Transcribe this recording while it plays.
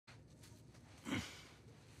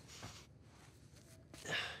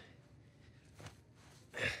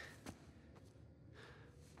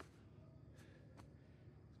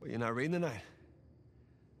You're not reading tonight?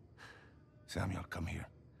 Samuel, come here.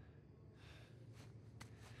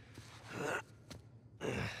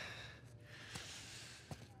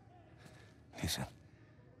 Listen.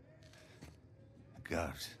 The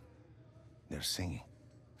guards. They're singing.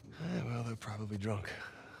 Well, they're probably drunk.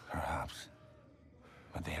 Perhaps.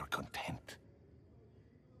 But they are content.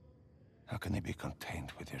 How can they be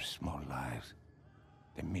content with their small lives?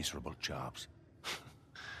 Their miserable jobs?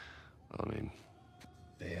 I mean,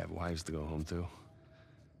 they have wives to go home to.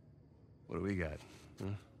 What do we got? Huh?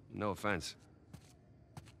 No offense.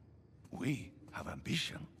 We have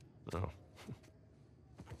ambition. Oh.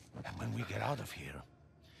 And when we get out of here,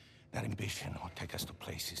 that ambition will take us to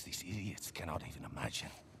places these idiots cannot even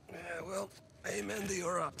imagine. Yeah, well, amen to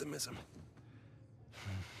your optimism.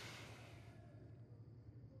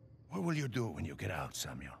 What will you do when you get out,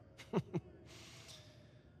 Samuel?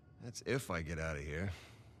 That's if I get out of here.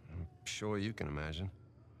 I'm sure you can imagine.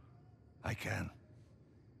 I can.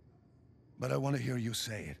 But I want to hear you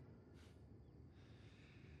say it.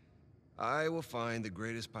 I will find the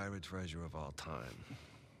greatest pirate treasure of all time,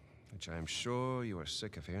 which I am sure you are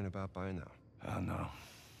sick of hearing about by now. Oh, no.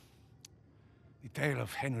 The tale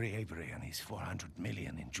of Henry Avery and his 400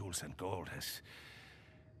 million in jewels and gold has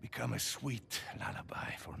become a sweet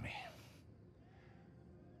lullaby for me.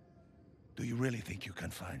 Do you really think you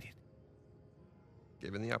can find it?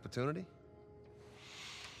 Given the opportunity?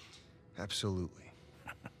 Absolutely.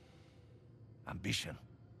 Ambition.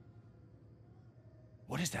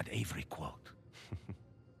 What is that Avery quote?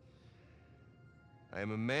 I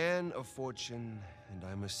am a man of fortune, and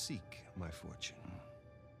I must seek my fortune.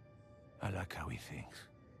 I like how he thinks.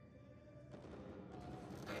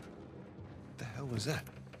 What the hell was that?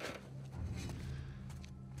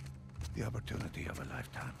 The opportunity of a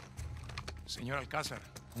lifetime. Señor Alcázar,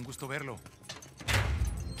 un gusto verlo.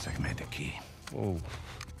 Sáqueme de aquí. Oh.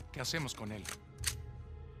 ¿Qué hacemos con él?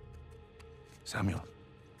 Samuel,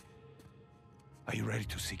 are you ready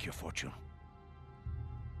to seek your fortune?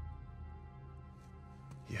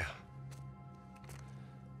 Yeah.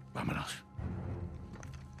 Vámonos.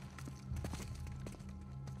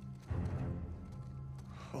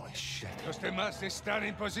 Holy shit. ¿Los demás están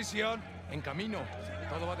en posición? En camino.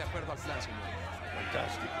 Todo va de acuerdo al plan, señor.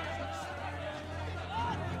 Fantastic.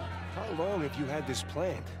 How long have you had this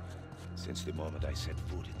planned? Since the moment I set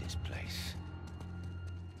foot in this place.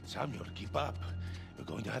 Samuel, keep up. We're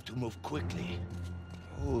going to have to move quickly.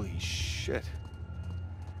 Holy shit.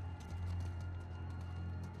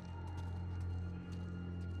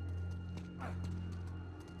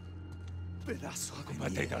 Pedazo de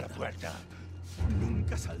mierda. A la puerta.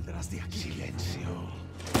 Nunca saldrás de aquí. Silencio.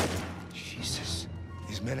 Jesus.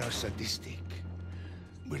 These men are sadistic.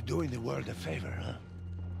 We're doing the world a favor, huh?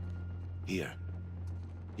 Here.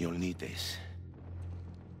 You'll need this.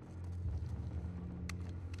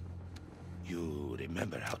 You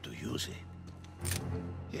remember how to use it?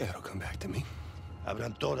 Yeah, it'll come back to me.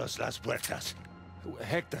 Abran todas las puertas.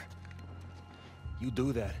 Hector, you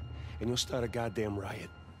do that, and you'll start a goddamn riot.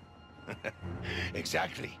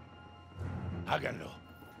 Exactly. Háganlo.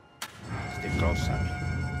 Stay close, Samuel.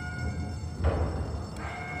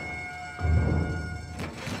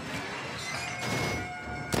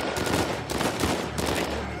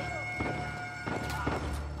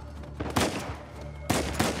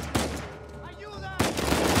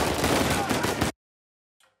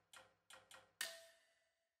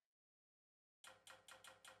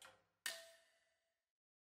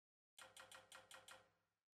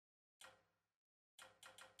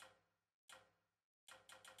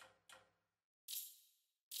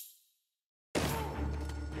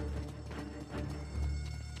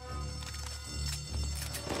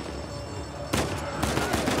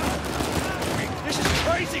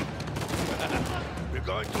 Crazy! We're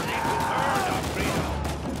going to need to earn our freedom.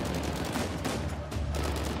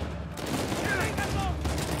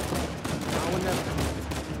 Now or never.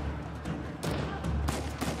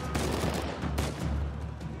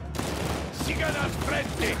 Sigan al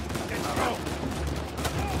frente. Let's go.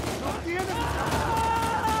 ¡No tiene!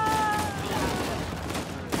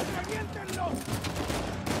 ¡Reviéntenlo!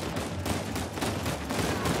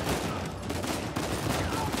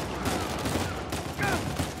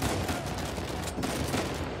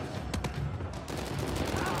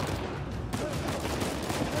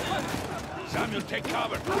 Samuel, take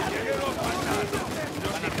cover. Lleguero pasando.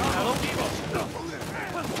 Los dejamos vivos.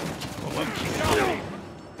 Como un gigante.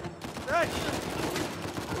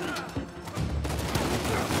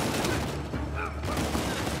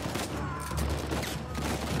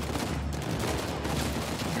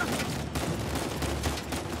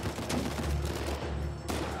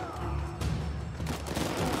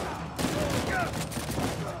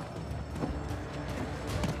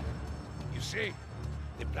 see?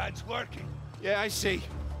 The plan's working. Yeah, I see.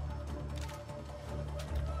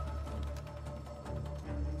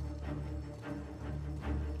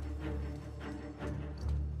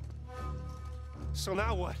 So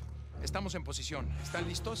now what? Estamos en posición. ¿Están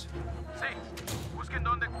listos? Sí. Busquen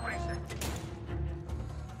dónde cubrirse.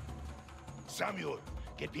 Samuel,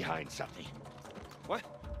 get behind something. What?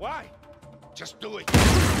 Why? Just do it.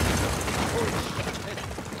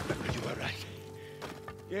 You all right?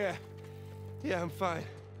 Yeah. Yeah, I'm fine.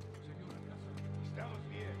 Estamos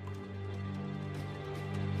bien.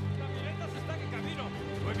 Camionetas están en camino.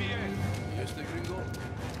 Muy bien. ¿Y este gringo?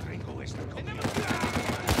 Ringo está conmigo.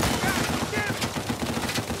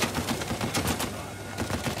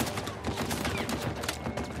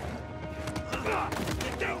 ¡Te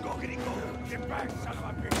tengo, gringo! Get back, son of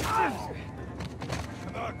a bitch!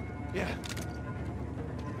 Come on. Yeah.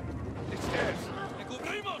 It's theirs. ¡Le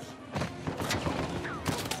cubrimos!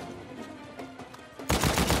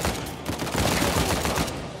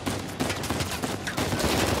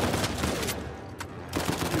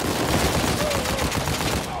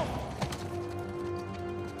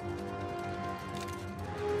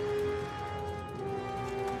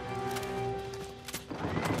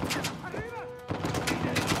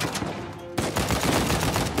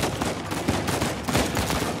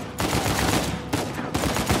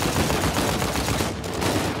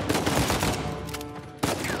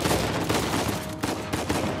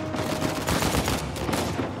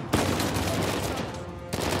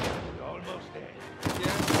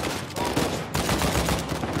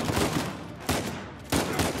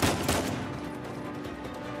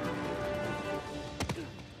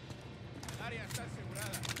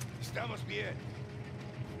 Estamos bien.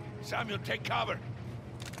 Samuel, take cover.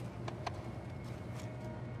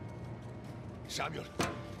 Samuel,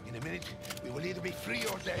 in a minute, we will either be free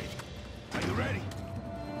or dead. Are you ready?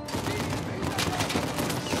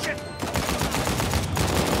 Shit!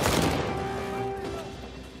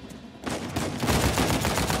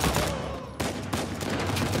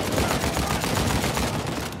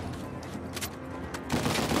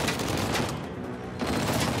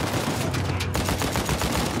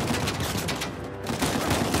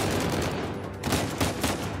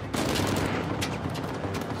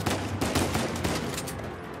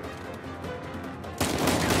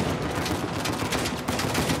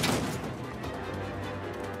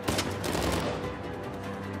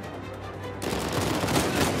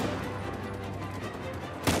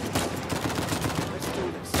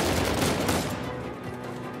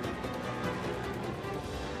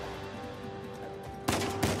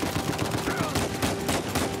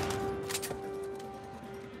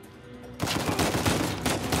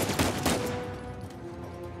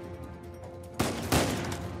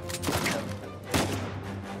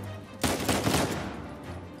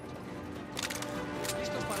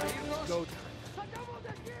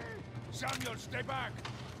 Samuel, stay back!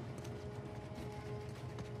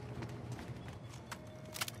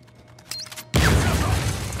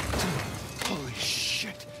 Holy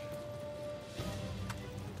shit.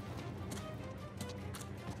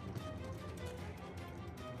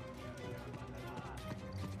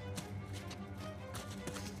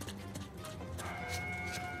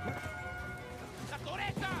 ¡La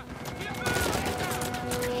torreta!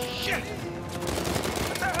 Shit!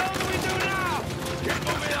 What the hell do we do now? Get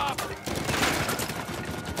moving up!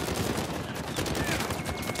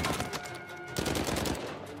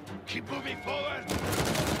 Keep moving forward!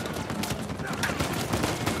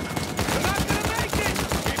 We're not gonna make it!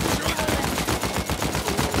 Keep shooting!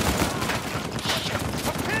 Shit!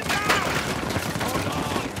 Pin down! Hold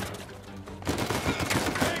on!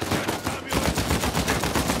 Patience, Samuel!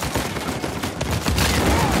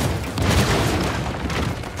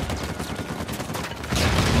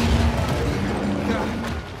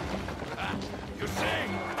 You're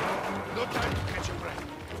saying? No time to catch your breath.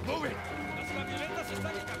 Move it! ¡Las camionetas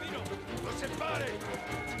están en camino! ¡No se pare!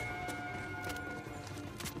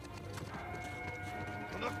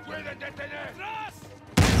 ¡No nos pueden detener! ¡Atrás!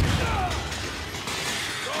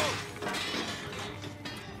 ¡Go!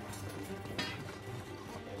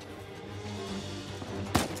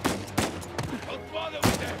 Don't bother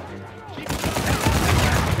with them! Keep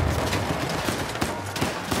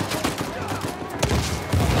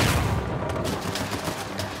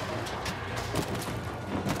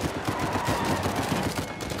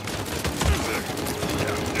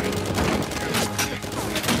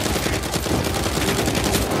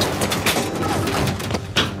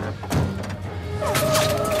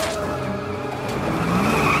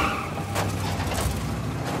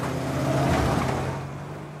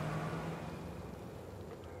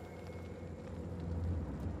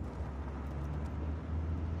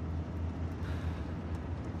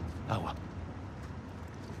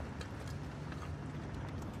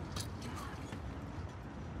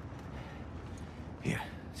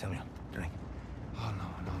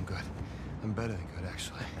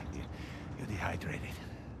actually. You're dehydrated.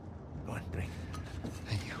 Go on, drink.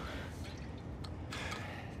 Thank you.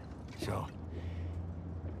 So,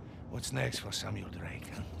 what's next for Samuel Drake,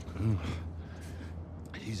 huh?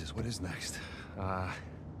 Jesus, what is next? I'm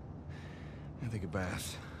gonna take a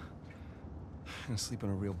bath. I'm gonna sleep in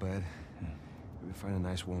a real bed. Maybe find a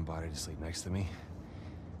nice warm body to sleep next to me.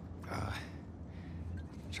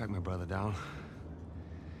 Track my brother down.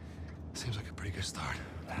 Seems like a pretty good start.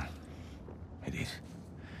 It is.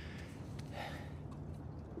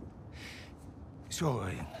 So,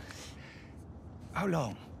 how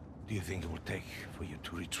long do you think it will take for you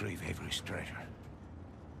to retrieve Avery's treasure?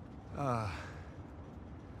 I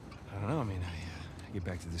don't know. I mean, I get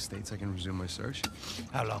back to the States, I can resume my search.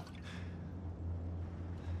 How long?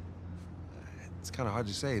 It's kind of hard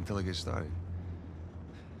to say until I get started.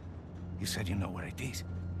 You said you know where it is.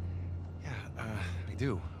 Yeah, I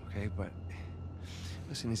do, okay? But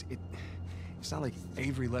listen, it's not like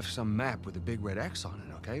Avery left some map with a big red X on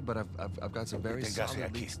it, okay? But I've got some very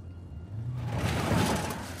solid leads.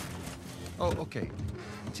 Oh, okay.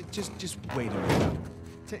 Just wait a minute.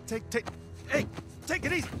 Hey, take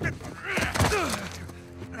it easy.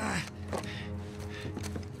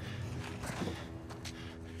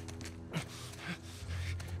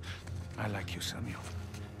 I like you, Samuel.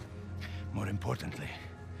 More importantly,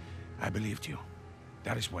 I believed you.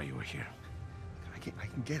 That is why you were here. I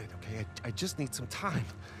can get it, okay? I just need some time.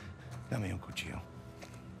 Dame un cuchillo.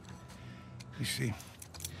 You see,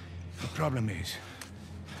 the problem is,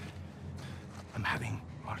 I'm having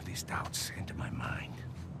all of these doubts into my mind.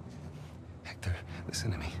 Hector,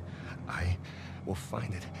 listen to me. I will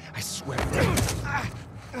find it. I swear.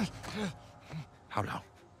 How long?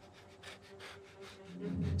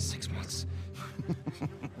 6 months.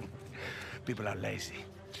 People are lazy.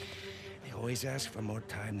 They always ask for more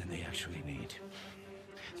time than they actually need.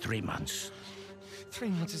 3 months. 3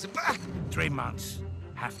 months is a... 3 months.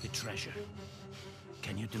 Half the treasure.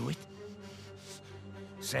 Can you do it?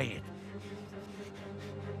 Say it.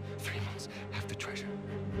 3 months, half the treasure.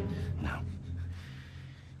 Now,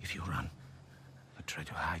 if you run, or try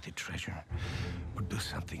to hide the treasure, or do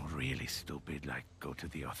something really stupid like go to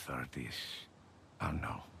the authorities, I'll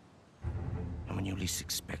know. And when you least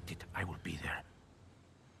expect it, I will be there.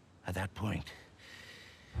 At that point,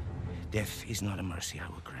 death is not a mercy I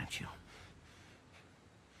will grant you.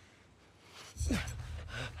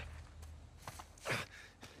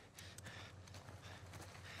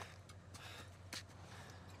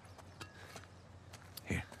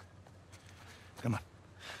 Here. Come on.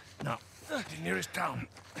 Now, the nearest town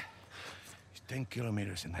is 10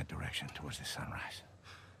 kilometers in that direction towards the sunrise.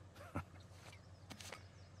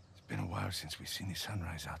 It's been a while since we've seen the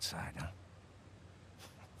sunrise outside, huh?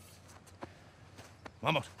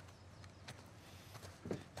 Vamos.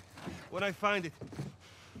 When I find it...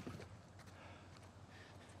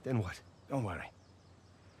 Then what? Don't worry.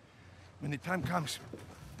 When the time comes,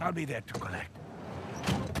 I'll be there to collect.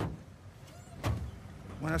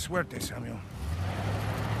 Buena suerte, Samuel.